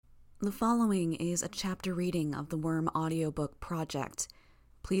The following is a chapter reading of the Worm audiobook project.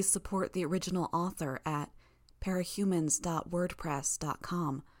 Please support the original author at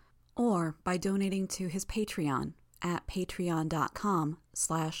parahumans.wordpress.com or by donating to his Patreon at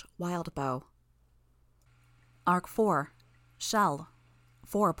patreon.com/wildbow. Arc 4, Shell,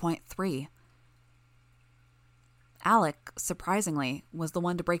 4.3. Alec, surprisingly, was the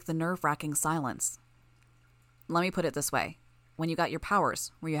one to break the nerve-wracking silence. Let me put it this way. When you got your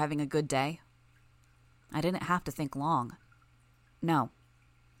powers, were you having a good day? I didn't have to think long. No.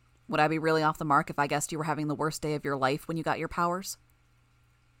 Would I be really off the mark if I guessed you were having the worst day of your life when you got your powers?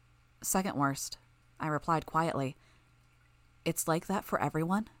 Second worst, I replied quietly. It's like that for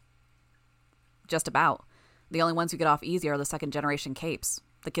everyone? Just about. The only ones who get off easy are the second-generation capes,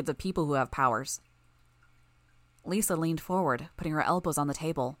 the kids of people who have powers. Lisa leaned forward, putting her elbows on the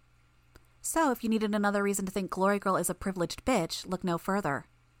table. So, if you needed another reason to think Glory Girl is a privileged bitch, look no further.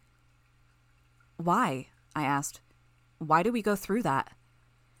 Why? I asked. Why do we go through that?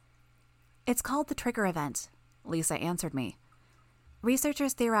 It's called the trigger event, Lisa answered me.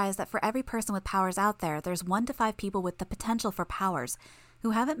 Researchers theorize that for every person with powers out there, there's 1 to 5 people with the potential for powers who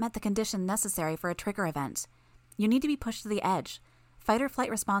haven't met the condition necessary for a trigger event. You need to be pushed to the edge. Fight or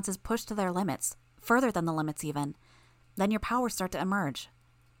flight responses pushed to their limits, further than the limits even. Then your powers start to emerge.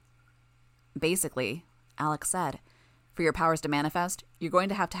 Basically, Alex said, for your powers to manifest, you're going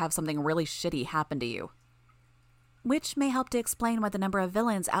to have something really shitty happen to you. Which may help to explain why the number of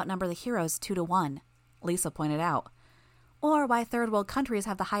villains outnumber the heroes 2 to 1, Lisa pointed out. Or why third world countries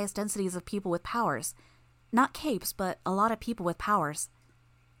have the highest densities of people with powers. Not capes, but a lot of people with powers.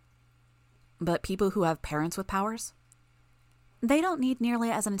 But people who have parents with powers? They don't need nearly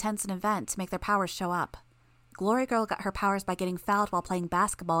as intense an event to make their powers show up. Glory Girl got her powers by getting fouled while playing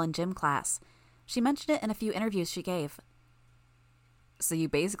basketball in gym class. She mentioned it in a few interviews she gave. So you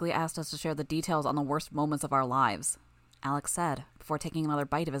basically asked us to share the details on the worst moments of our lives, Alex said, before taking another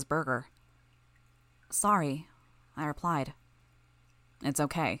bite of his burger. Sorry, I replied. It's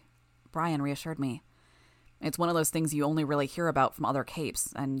okay, Brian reassured me. It's one of those things you only really hear about from other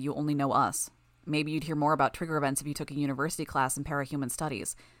capes, and you only know us. Maybe you'd hear more about trigger events if you took a university class in parahuman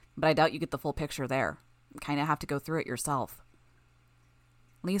studies, but I doubt you get the full picture there. Kind of have to go through it yourself.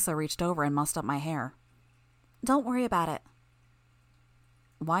 Lisa reached over and mussed up my hair. Don't worry about it.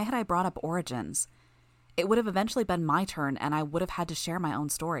 Why had I brought up origins? It would have eventually been my turn, and I would have had to share my own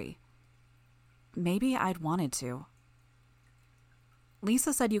story. Maybe I'd wanted to.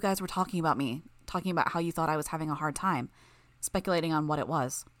 Lisa said you guys were talking about me, talking about how you thought I was having a hard time, speculating on what it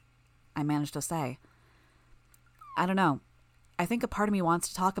was. I managed to say. I don't know. I think a part of me wants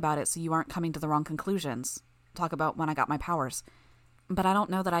to talk about it so you aren't coming to the wrong conclusions. Talk about when I got my powers. But I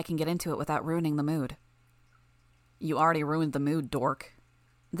don't know that I can get into it without ruining the mood. You already ruined the mood, dork.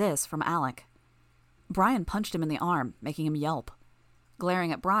 This from Alec. Brian punched him in the arm, making him yelp.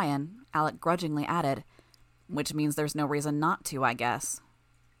 Glaring at Brian, Alec grudgingly added, which means there's no reason not to, I guess.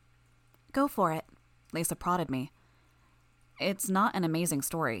 Go for it, Lisa prodded me. It's not an amazing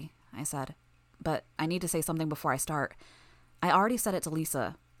story, I said. But I need to say something before I start. I already said it to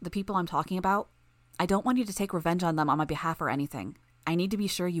Lisa. The people I'm talking about, I don't want you to take revenge on them on my behalf or anything. I need to be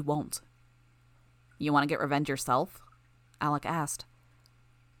sure you won't. You want to get revenge yourself? Alec asked.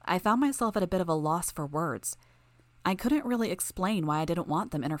 I found myself at a bit of a loss for words. I couldn't really explain why I didn't want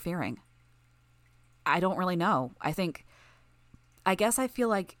them interfering. I don't really know. I guess I feel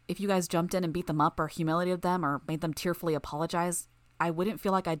like if you guys jumped in and beat them up or humiliated them or made them tearfully apologize, I wouldn't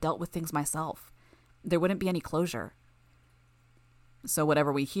feel like I dealt with things myself. There wouldn't be any closure. So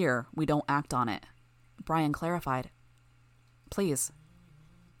whatever we hear, we don't act on it, Brian clarified. Please.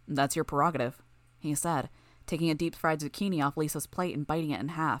 That's your prerogative, he said, taking a deep-fried zucchini off Lisa's plate and biting it in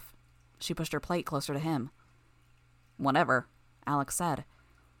half. She pushed her plate closer to him. Whatever, Alex said.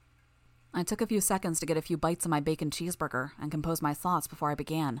 I took a few seconds to get a few bites of my bacon cheeseburger and compose my thoughts before I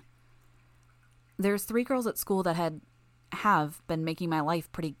began. There's 3 girls at school that have been making my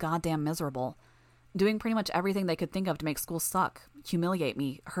life pretty goddamn miserable. Doing pretty much everything they could think of to make school suck, humiliate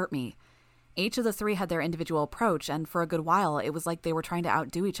me, hurt me. Each of the 3 had their individual approach, and for a good while it was like they were trying to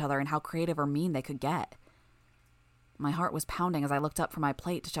outdo each other in how creative or mean they could get. My heart was pounding as I looked up from my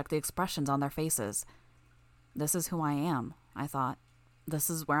plate to check the expressions on their faces. This is who I am, I thought. This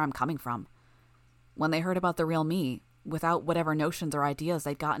is where I'm coming from. When they heard about the real me, without whatever notions or ideas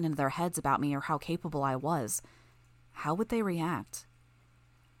they'd gotten into their heads about me or how capable I was, how would they react?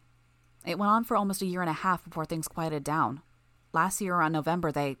 It went on for almost a year and a half before things quieted down. Last year around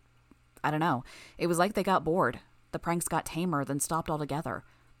November, I don't know, it was like they got bored. The pranks got tamer, then stopped altogether.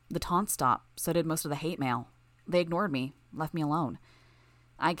 The taunts stopped, so did most of the hate mail. They ignored me, left me alone.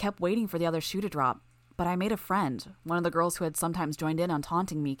 I kept waiting for the other shoe to drop, but I made a friend. One of the girls who had sometimes joined in on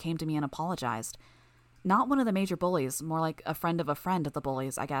taunting me came to me and apologized. Not one of the major bullies, more like a friend of the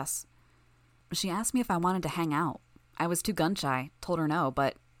bullies, I guess. She asked me if I wanted to hang out. I was too gun-shy, told her no,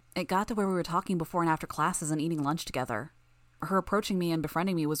 but it got to where we were talking before and after classes and eating lunch together. Her approaching me and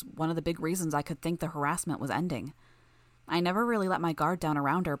befriending me was one of the big reasons I could think the harassment was ending. I never really let my guard down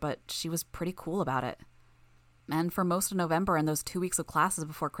around her, but she was pretty cool about it. And for most of November and those 2 weeks of classes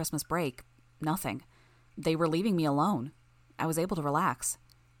before Christmas break, nothing. They were leaving me alone. I was able to relax.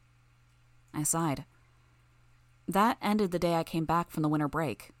 I sighed. That ended the day I came back from the winter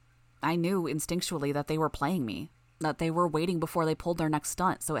break. I knew instinctually that they were playing me, that they were waiting before they pulled their next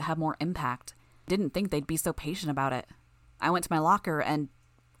stunt so it had more impact. Didn't think they'd be so patient about it. I went to my locker and,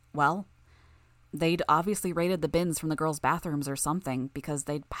 well, they'd obviously raided the bins from the girls' bathrooms or something because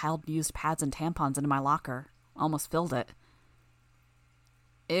they'd piled used pads and tampons into my locker. Almost filled it.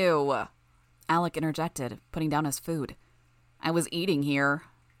 Ew, Alec interjected, putting down his food. I was eating here.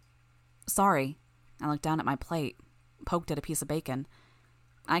 Sorry. I looked down at my plate, poked at a piece of bacon.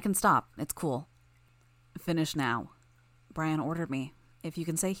 I can stop. It's cool. Finish now. Brian ordered me. If you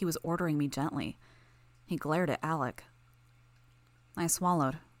can say he was ordering me gently. He glared at Alec. I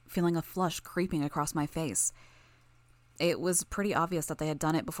swallowed, feeling a flush creeping across my face. It was pretty obvious that they had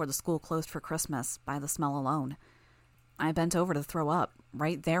done it before the school closed for Christmas, by the smell alone. I bent over to throw up,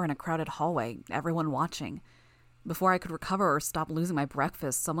 right there in a crowded hallway, everyone watching. Before I could recover or stop losing my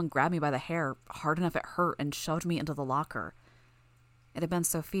breakfast, someone grabbed me by the hair, hard enough it hurt, and shoved me into the locker. It had been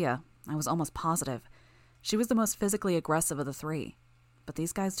Sophia. I was almost positive. She was the most physically aggressive of the three, but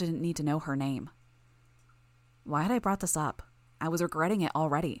these guys didn't need to know her name. Why had I brought this up? I was regretting it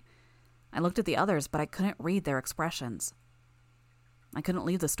already. I looked at the others, but I couldn't read their expressions. I couldn't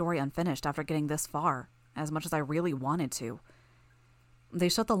leave the story unfinished after getting this far, as much as I really wanted to. They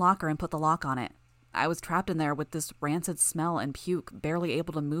shut the locker and put the lock on it. I was trapped in there with this rancid smell and puke, barely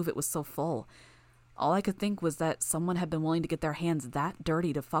able to move, it was so full. All I could think was that someone had been willing to get their hands that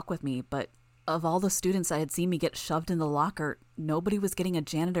dirty to fuck with me, but of all the students that had seen me get shoved in the locker, nobody was getting a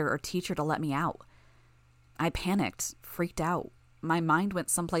janitor or teacher to let me out. I panicked, freaked out. My mind went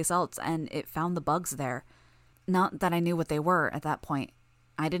someplace else, and it found the bugs there. Not that I knew what they were at that point.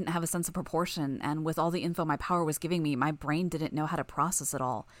 I didn't have a sense of proportion, and with all the info my power was giving me, my brain didn't know how to process it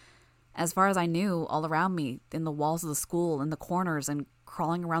all. As far as I knew, all around me, in the walls of the school, in the corners, and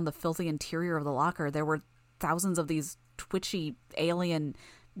crawling around the filthy interior of the locker, there were thousands of these twitchy, alien,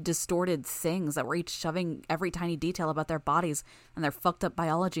 distorted things that were each shoving every tiny detail about their bodies and their fucked up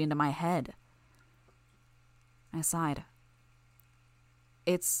biology into my head. I sighed.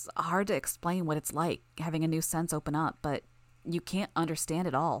 It's hard to explain what it's like, having a new sense open up, but you can't understand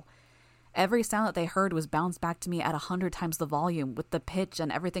it all. Every sound that they heard was bounced back to me at 100 times the volume, with the pitch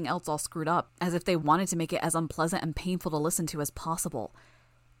and everything else all screwed up, as if they wanted to make it as unpleasant and painful to listen to as possible.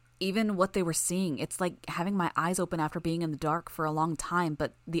 Even what they were seeing, it's like having my eyes open after being in the dark for a long time,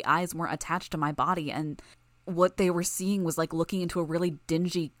 but the eyes weren't attached to my body, and what they were seeing was like looking into a really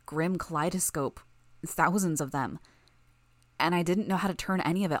dingy, grim kaleidoscope. Thousands of them. And I didn't know how to turn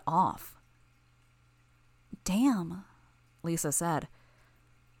any of it off. Damn, Lisa said.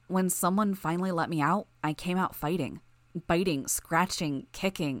 When someone finally let me out, I came out fighting. Biting, scratching,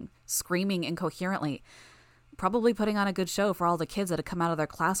 kicking, screaming incoherently. Probably putting on a good show for all the kids that had come out of their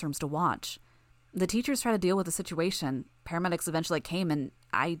classrooms to watch. The teachers tried to deal with the situation. Paramedics eventually came, and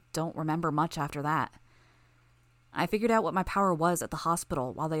I don't remember much after that. I figured out what my power was at the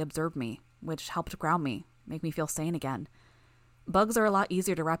hospital while they observed me, which helped ground me, make me feel sane again. Bugs are a lot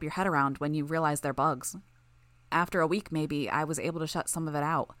easier to wrap your head around when you realize they're bugs. After a week, maybe, I was able to shut some of it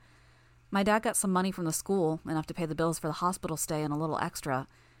out. My dad got some money from the school, enough to pay the bills for the hospital stay and a little extra.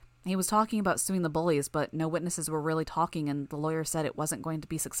 He was talking about suing the bullies, but no witnesses were really talking, and the lawyer said it wasn't going to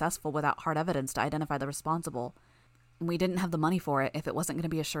be successful without hard evidence to identify the responsible. We didn't have the money for it if it wasn't going to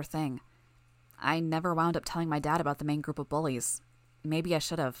be a sure thing. I never wound up telling my dad about the main group of bullies. Maybe I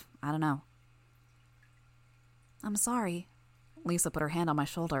should have. I don't know. I'm sorry. Lisa put her hand on my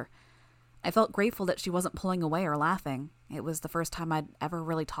shoulder. I felt grateful that she wasn't pulling away or laughing. It was the first time I'd ever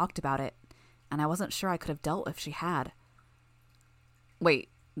really talked about it, and I wasn't sure I could have dealt if she had. Wait,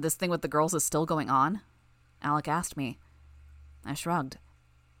 this thing with the girls is still going on? Alec asked me. I shrugged.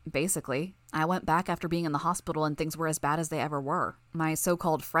 Basically, I went back after being in the hospital and things were as bad as they ever were. My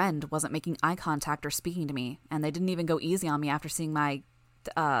so-called friend wasn't making eye contact or speaking to me, and they didn't even go easy on me after seeing my,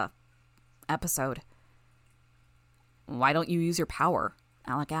 episode. Why don't you use your power?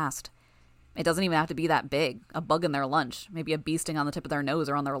 Alec asked. It doesn't even have to be that big. A bug in their lunch. Maybe a bee sting on the tip of their nose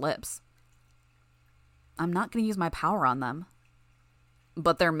or on their lips. I'm not going to use my power on them.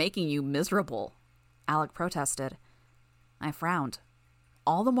 But they're making you miserable, Alec protested. I frowned.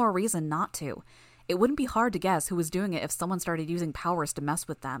 All the more reason not to. It wouldn't be hard to guess who was doing it if someone started using powers to mess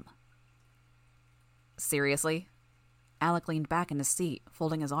with them. Seriously? Alec leaned back in his seat,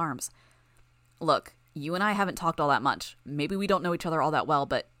 folding his arms. Look, you and I haven't talked all that much. Maybe we don't know each other all that well,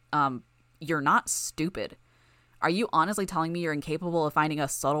 but, you're not stupid. Are you honestly telling me you're incapable of finding a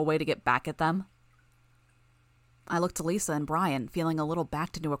subtle way to get back at them? I looked to Lisa and Brian, feeling a little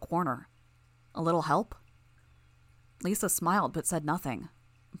backed into a corner. A little help? Lisa smiled but said nothing.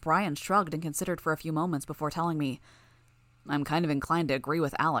 Brian shrugged and considered for a few moments before telling me, I'm kind of inclined to agree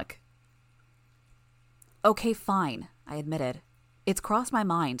with Alec. Okay, fine, I admitted. It's crossed my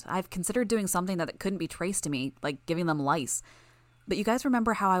mind. I've considered doing something that couldn't be traced to me, like giving them lice. But you guys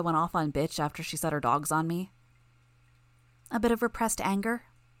remember how I went off on Bitch after she set her dogs on me? A bit of repressed anger,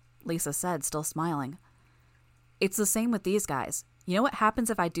 Lisa said, still smiling. It's the same with these guys. You know what happens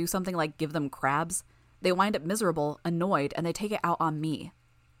if I do something like give them crabs? They wind up miserable, annoyed, and they take it out on me.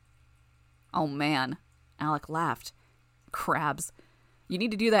 Oh man, Alec laughed. Crabs. You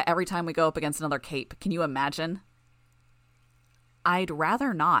need to do that every time we go up against another cape. Can you imagine? I'd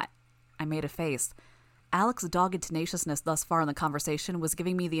rather not. I made a face. Alec's dogged tenaciousness thus far in the conversation was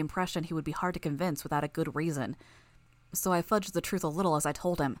giving me the impression he would be hard to convince without a good reason. So I fudged the truth a little as I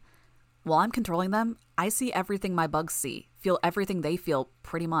told him. While I'm controlling them, I see everything my bugs see, feel everything they feel,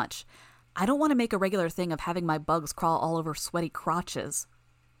 pretty much. I don't want to make a regular thing of having my bugs crawl all over sweaty crotches.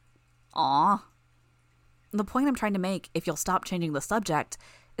 Aw. The point I'm trying to make, if you'll stop changing the subject,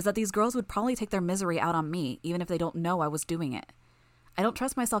 is that these girls would probably take their misery out on me, even if they don't know I was doing it. I don't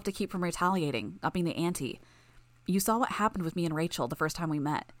trust myself to keep from retaliating, upping the ante. You saw what happened with me and Rachel the first time we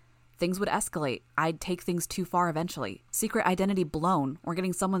met. Things would escalate. I'd take things too far eventually. Secret identity blown, or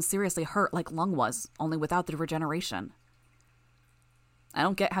getting someone seriously hurt like Lung was, only without the regeneration. I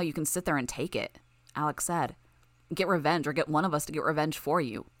don't get how you can sit there and take it, Alex said. Get revenge, or get one of us to get revenge for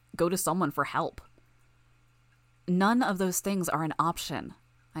you. Go to someone for help. None of those things are an option,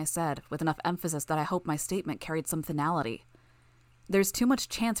 I said, with enough emphasis that I hope my statement carried some finality. There's too much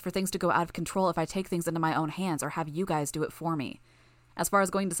chance for things to go out of control if I take things into my own hands or have you guys do it for me. As far as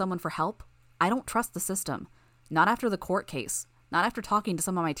going to someone for help, I don't trust the system. Not after the court case. Not after talking to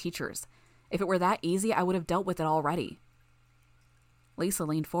some of my teachers. If it were that easy, I would have dealt with it already. Lisa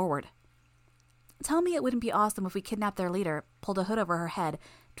leaned forward. Tell me it wouldn't be awesome if we kidnapped their leader, pulled a hood over her head,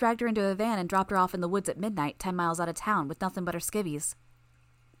 dragged her into a van and dropped her off in the woods at midnight 10 miles out of town with nothing but her skivvies.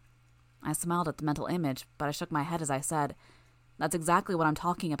 I smiled at the mental image, but I shook my head as I said, That's exactly what I'm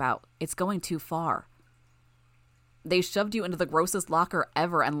talking about. It's going too far. They shoved you into the grossest locker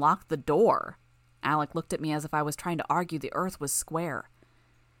ever and locked the door. Alec looked at me as if I was trying to argue the earth was square.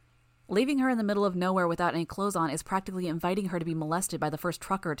 Leaving her in the middle of nowhere without any clothes on is practically inviting her to be molested by the first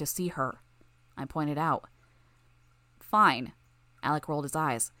trucker to see her, I pointed out. Fine. Alec rolled his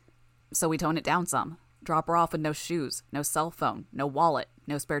eyes. So we tone it down some. Drop her off with no shoes, no cell phone, no wallet,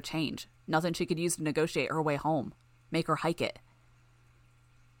 no spare change. Nothing she could use to negotiate her way home. Make her hike it.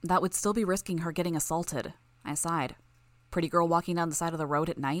 That would still be risking her getting assaulted, I sighed. Pretty girl walking down the side of the road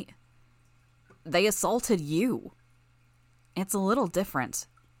at night? They assaulted you. It's a little different.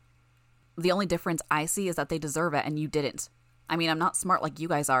 The only difference I see is that they deserve it and you didn't. I mean, I'm not smart like you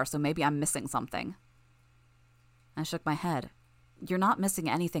guys are, so maybe I'm missing something. I shook my head. You're not missing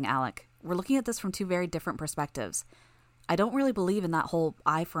anything, Alec. We're looking at this from two very different perspectives. I don't really believe in that whole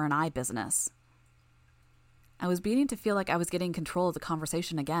eye for an eye business. I was beginning to feel like I was getting control of the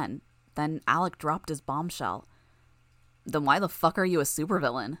conversation again. Then Alec dropped his bombshell. Then why the fuck are you a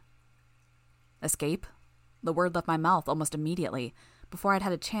supervillain? Escape? The word left my mouth almost immediately, before I'd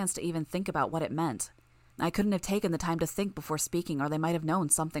had a chance to even think about what it meant. I couldn't have taken the time to think before speaking, or they might have known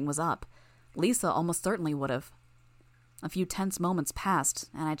something was up. Lisa almost certainly would have. A few tense moments passed,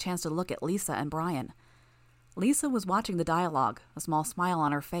 and I chanced to look at Lisa and Brian. Lisa was watching the dialogue, a small smile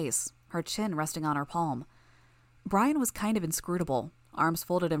on her face, her chin resting on her palm. Brian was kind of inscrutable, arms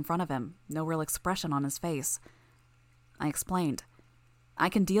folded in front of him, no real expression on his face. I explained. I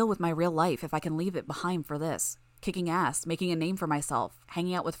can deal with my real life if I can leave it behind for this. Kicking ass, making a name for myself,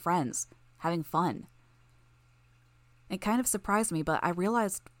 hanging out with friends, having fun. It kind of surprised me, but I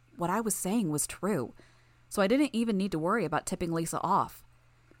realized what I was saying was true, so I didn't even need to worry about tipping Lisa off.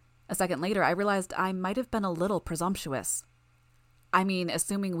 A second later, I realized I might have been a little presumptuous. I mean,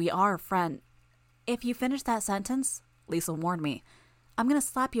 assuming we are friend... If you finish that sentence, Lisa warned me, I'm going to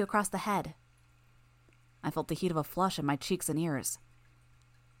slap you across the head. I felt the heat of a flush in my cheeks and ears.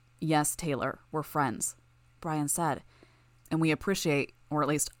 Yes, Taylor, we're friends, Brian said, and we appreciate, or at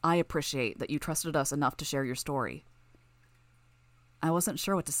least I appreciate, that you trusted us enough to share your story. I wasn't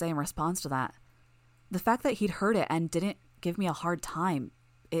sure what to say in response to that. The fact that he'd heard it and didn't give me a hard time,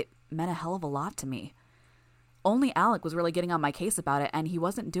 it meant a hell of a lot to me. Only Alec was really getting on my case about it, and he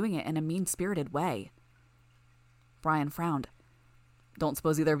wasn't doing it in a mean-spirited way. Brian frowned. Don't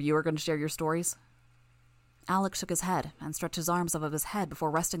suppose either of you are going to share your stories? Alec shook his head and stretched his arms above his head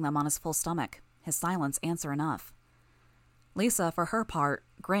before resting them on his full stomach, his silence answer enough. Lisa, for her part,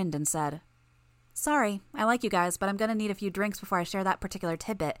 grinned and said, Sorry, I like you guys, but I'm going to need a few drinks before I share that particular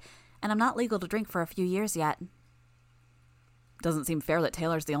tidbit, and I'm not legal to drink for a few years yet. Doesn't seem fair that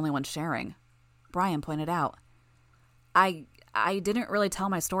Taylor's the only one sharing, Brian pointed out. I didn't really tell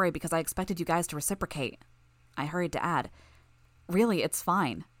my story because I expected you guys to reciprocate. I hurried to add, Really, it's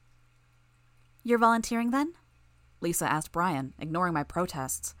fine. You're volunteering then? Lisa asked Brian, ignoring my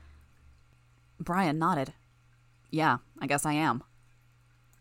protests. Brian nodded. Yeah, I guess I am.